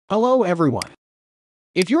Hello everyone.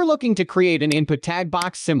 If you're looking to create an input tag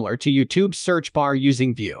box similar to YouTube's search bar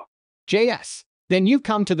using Vue.js, then you've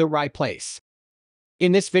come to the right place.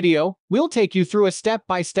 In this video, we'll take you through a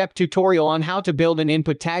step-by-step tutorial on how to build an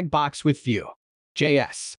input tag box with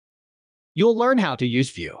Vue.js. You'll learn how to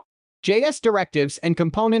use Vue.js directives and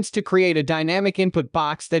components to create a dynamic input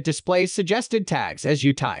box that displays suggested tags as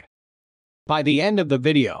you type. By the end of the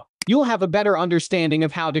video, you'll have a better understanding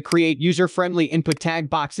of how to create user-friendly input tag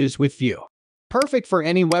boxes with Vue. Perfect for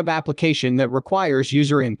any web application that requires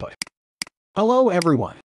user input. Hello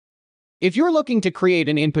everyone. If you're looking to create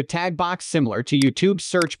an input tag box similar to YouTube's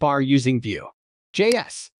search bar using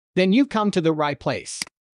Vue.js, then you've come to the right place.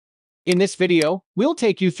 In this video, we'll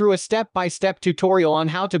take you through a step-by-step tutorial on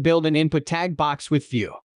how to build an input tag box with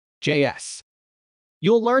Vue.js.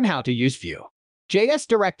 You'll learn how to use Vue.js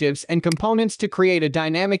directives and components to create a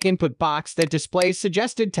dynamic input box that displays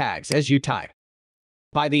suggested tags as you type.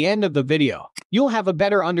 By the end of the video, you'll have a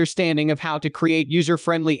better understanding of how to create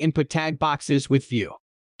user-friendly input tag boxes with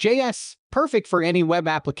Vue.js, perfect for any web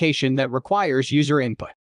application that requires user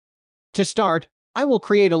input. To start, I will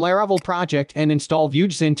create a Laravel project and install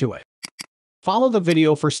Vuejs into it. Follow the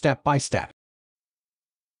video for step-by-step.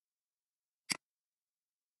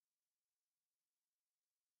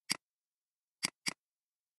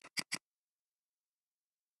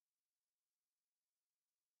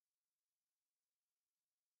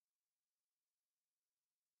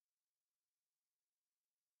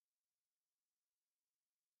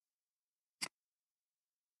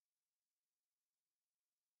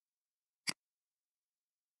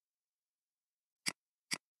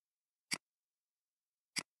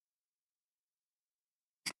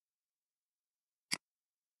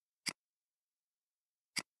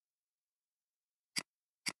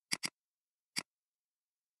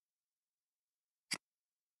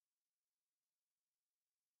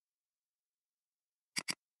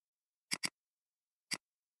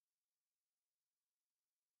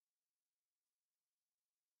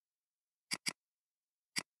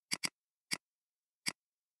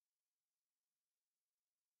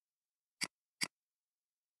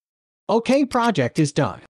 Okay, project is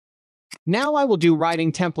done. Now I will do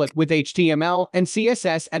writing template with HTML and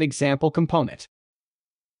CSS at example component.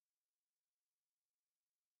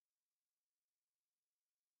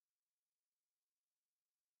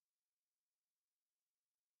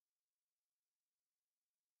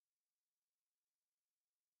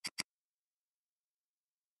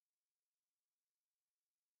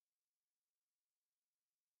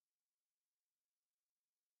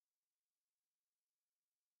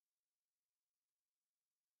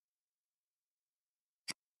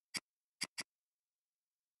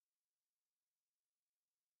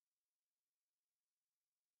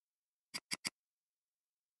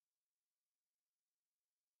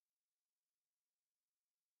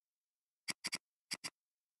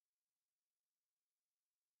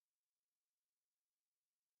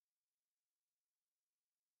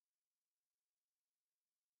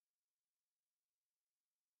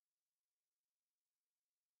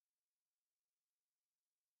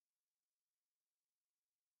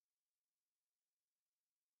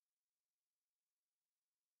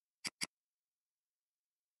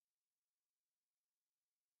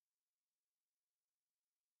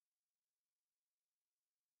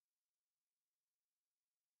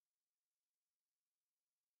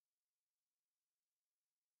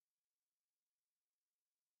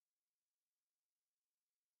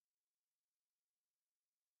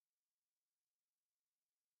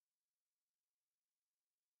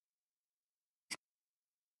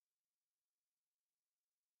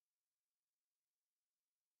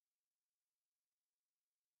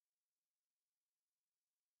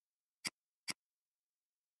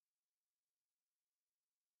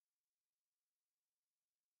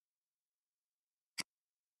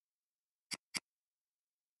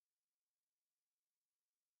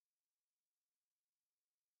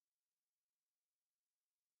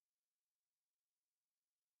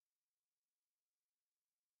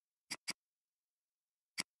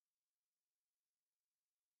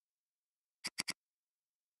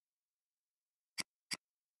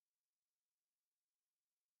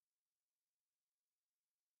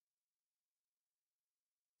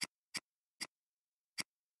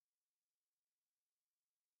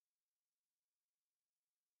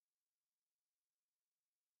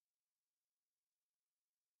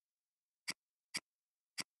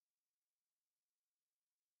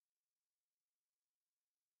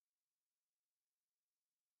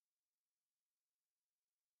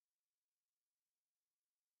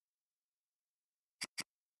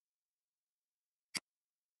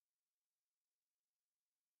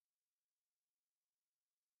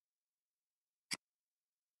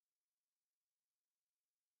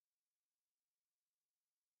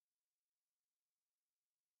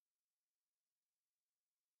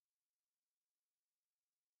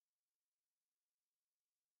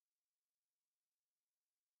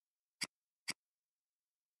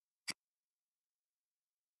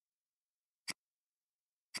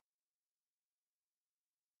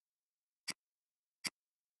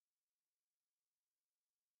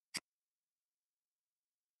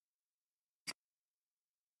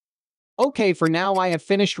 Okay, for now I have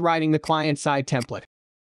finished writing the client-side template.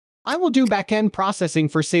 I will do backend processing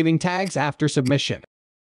for saving tags after submission.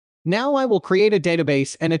 Now I will create a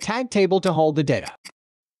database and a tag table to hold the data.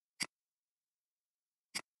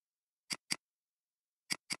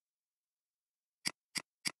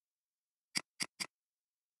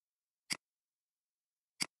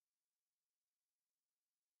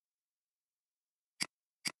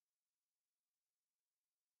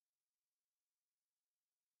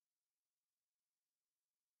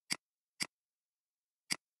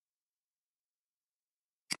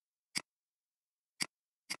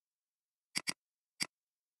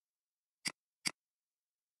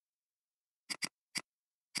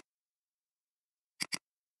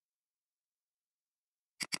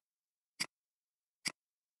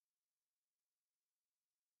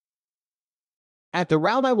 At the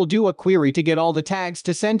route I will do a query to get all the tags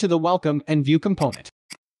to send to the welcome and view component.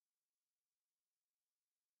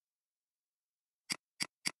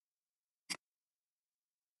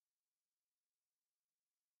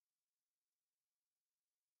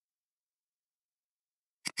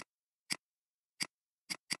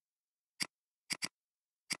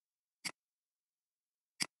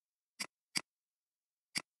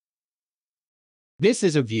 This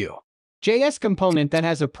is a Vue.js component that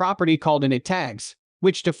has a property called init-tags,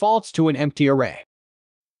 which defaults to an empty array.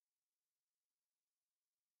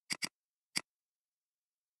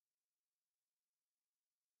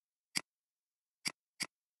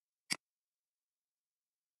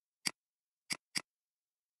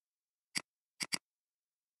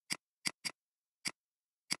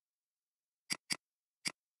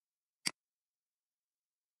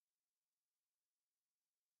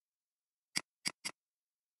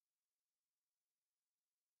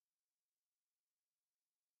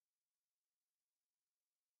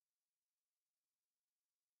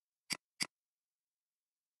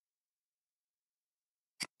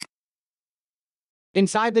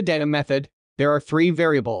 Inside the data method, there are three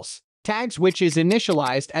variables: tags, which is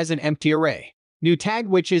initialized as an empty array, new tag,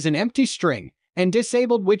 which is an empty string, and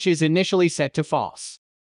disabled, which is initially set to false.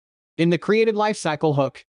 In the created lifecycle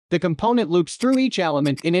hook, the component loops through each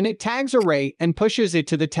element in init tags array and pushes it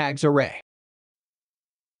to the tags array.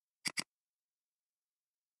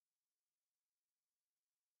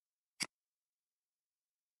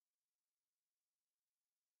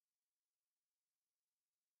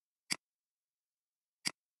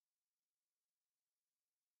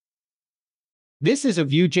 This is a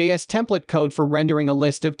Vue.js template code for rendering a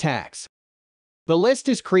list of tags. The list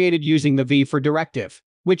is created using the v for directive,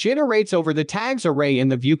 which iterates over the tags array in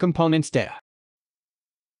the Vue component's data.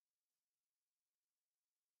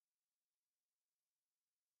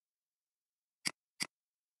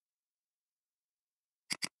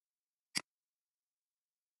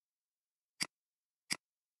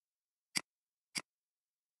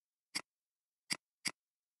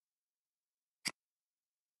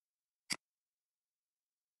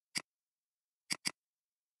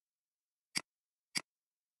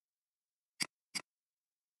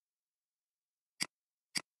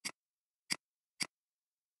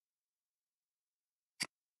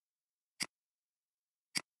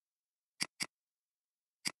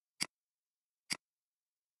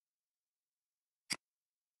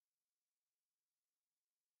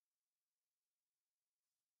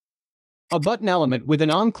 A button element with an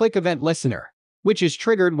on-click event listener, which is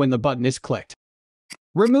triggered when the button is clicked.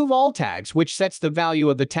 Remove all tags, which sets the value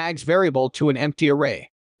of the tags variable to an empty array,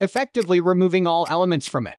 effectively removing all elements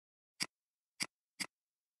from it.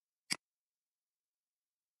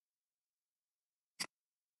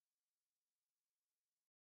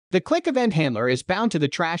 The click event handler is bound to the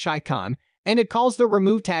trash icon, and it calls the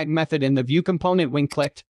remove tag method in the Vue component when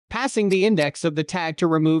clicked, passing the index of the tag to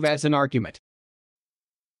remove as an argument.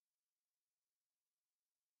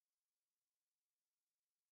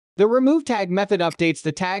 The remove tag method updates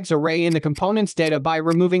the tags array in the component's data by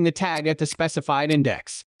removing the tag at the specified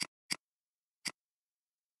index.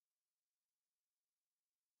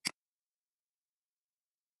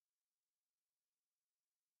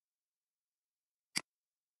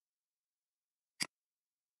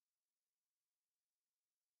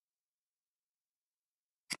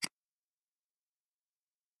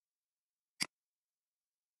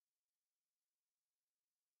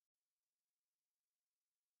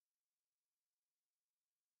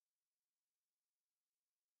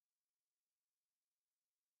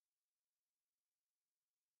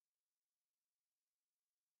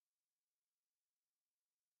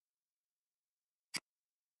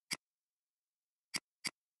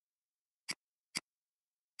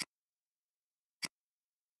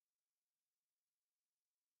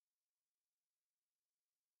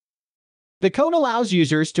 The code allows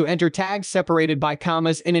users to enter tags separated by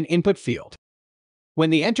commas in an input field. When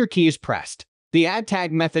the enter key is pressed, the add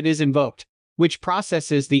tag method is invoked, which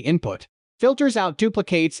processes the input, filters out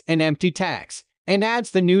duplicates and empty tags, and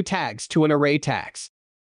adds the new tags to an array tags.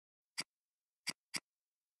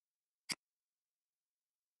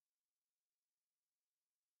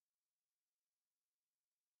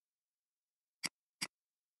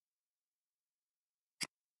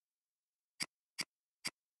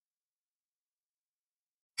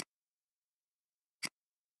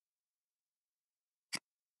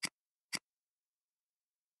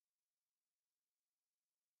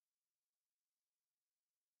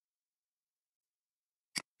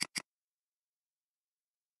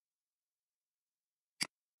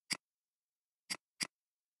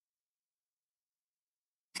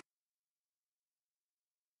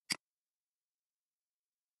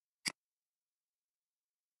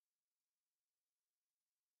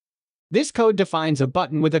 This code defines a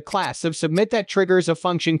button with a class of submit that triggers a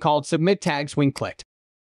function called submit tags when clicked.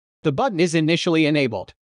 The button is initially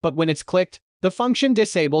enabled, but when it's clicked, the function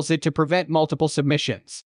disables it to prevent multiple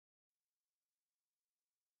submissions.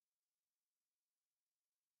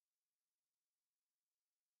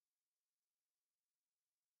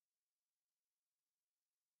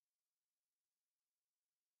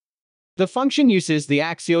 The function uses the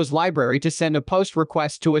Axios library to send a post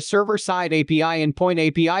request to a server-side API endpoint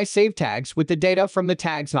API save tags with the data from the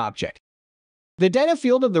tags object. The data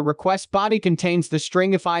field of the request body contains the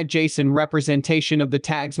stringified JSON representation of the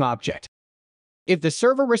tags object. If the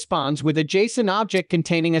server responds with a JSON object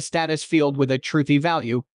containing a status field with a truthy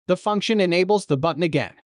value, the function enables the button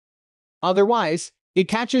again. Otherwise, it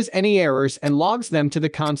catches any errors and logs them to the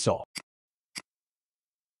console.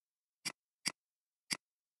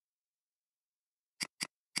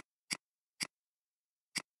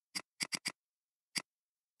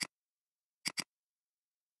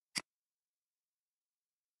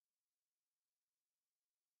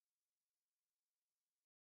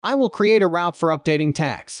 I will create a route for updating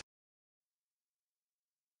tags.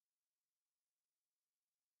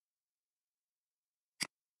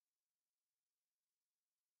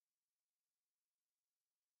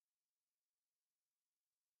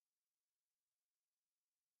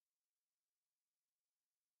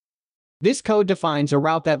 This code defines a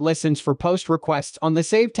route that listens for post requests on the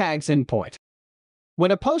save tags endpoint. When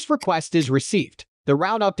a post request is received, the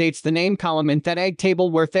route updates the name column in that table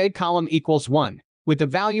where that column equals 1, with the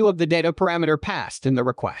value of the data parameter passed in the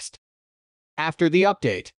request. After the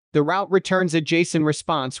update, the route returns a JSON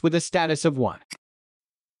response with a status of 1.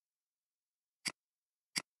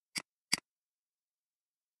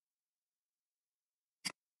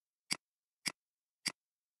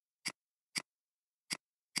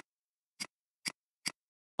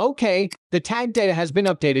 Okay, the tag data has been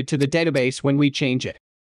updated to the database when we change it.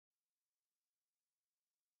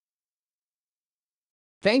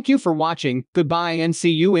 Thank you for watching, goodbye and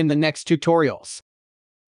see you in the next tutorials.